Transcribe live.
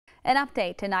An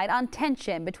update tonight on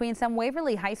tension between some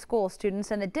Waverly High School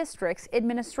students and the district's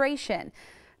administration.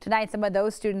 Tonight, some of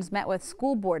those students met with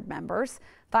school board members.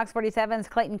 Fox 47's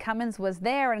Clayton Cummins was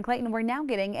there, and Clayton, we're now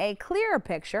getting a clearer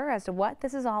picture as to what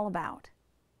this is all about.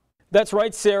 That's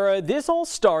right, Sarah. This all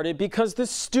started because the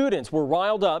students were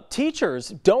riled up. Teachers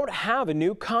don't have a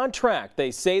new contract.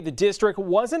 They say the district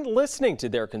wasn't listening to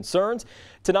their concerns.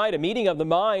 Tonight, a meeting of the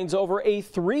minds over a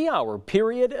 3-hour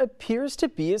period appears to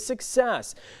be a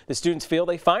success. The students feel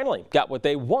they finally got what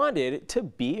they wanted to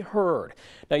be heard.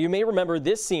 Now, you may remember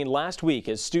this scene last week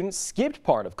as students skipped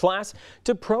part of class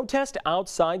to protest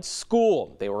outside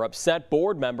school. They were upset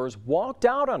board members walked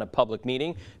out on a public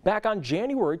meeting back on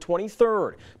January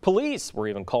 23rd. Police were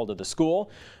even called to the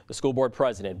school. The school board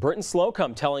president, Britton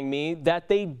Slocum, telling me that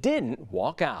they didn't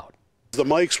walk out. The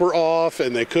mics were off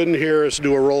and they couldn't hear us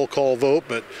do a roll call vote,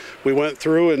 but we went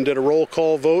through and did a roll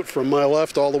call vote from my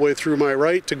left all the way through my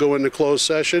right to go into closed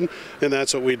session, and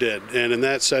that's what we did. And in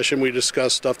that session, we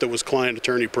discussed stuff that was client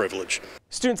attorney privilege.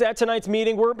 Students at tonight's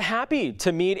meeting were happy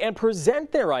to meet and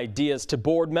present their ideas to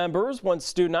board members. One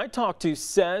student I talked to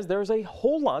says there's a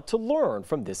whole lot to learn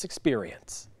from this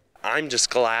experience. I'm just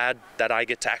glad that I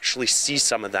get to actually see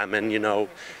some of them and,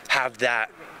 have that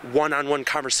one-on-one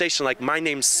conversation. Like, my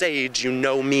name's Sage, you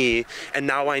know me, and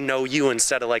now I know you,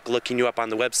 instead of like looking you up on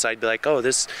the website, be like, oh,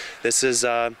 this is,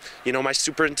 my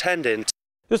superintendent.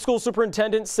 The school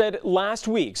superintendent said last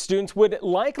week students would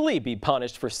likely be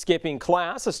punished for skipping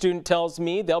class. A student tells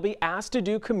me they'll be asked to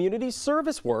do community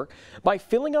service work by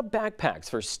filling up backpacks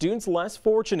for students less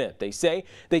fortunate. They say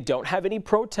they don't have any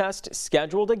protests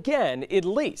scheduled again, at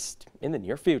least in the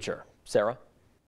near future. Sarah?